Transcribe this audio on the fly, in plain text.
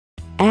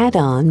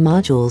Add-on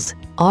modules,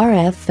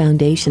 RF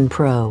Foundation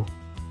Pro.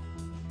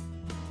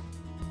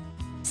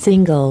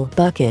 Single,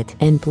 bucket,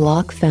 and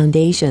block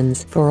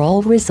foundations for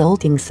all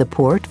resulting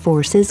support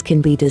forces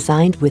can be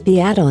designed with the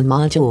add-on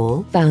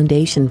module,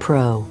 Foundation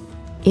Pro.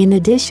 In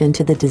addition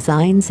to the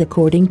designs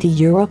according to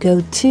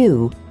Eurocode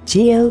 2,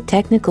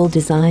 geotechnical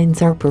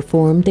designs are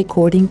performed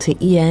according to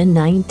EN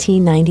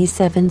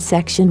 1997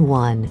 Section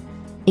 1.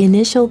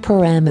 Initial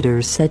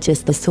parameters such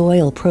as the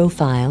soil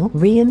profile,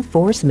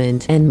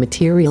 reinforcement, and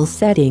material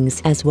settings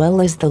as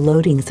well as the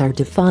loadings are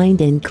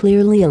defined in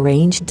clearly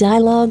arranged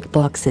dialog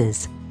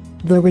boxes.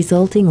 The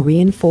resulting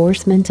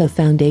reinforcement of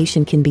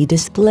foundation can be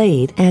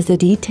displayed as a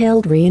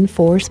detailed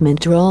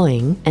reinforcement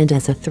drawing and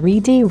as a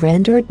 3D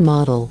rendered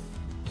model.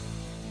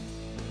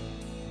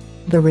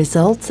 The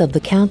results of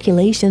the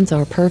calculations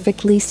are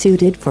perfectly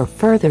suited for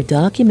further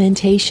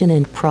documentation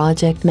and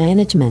project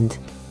management.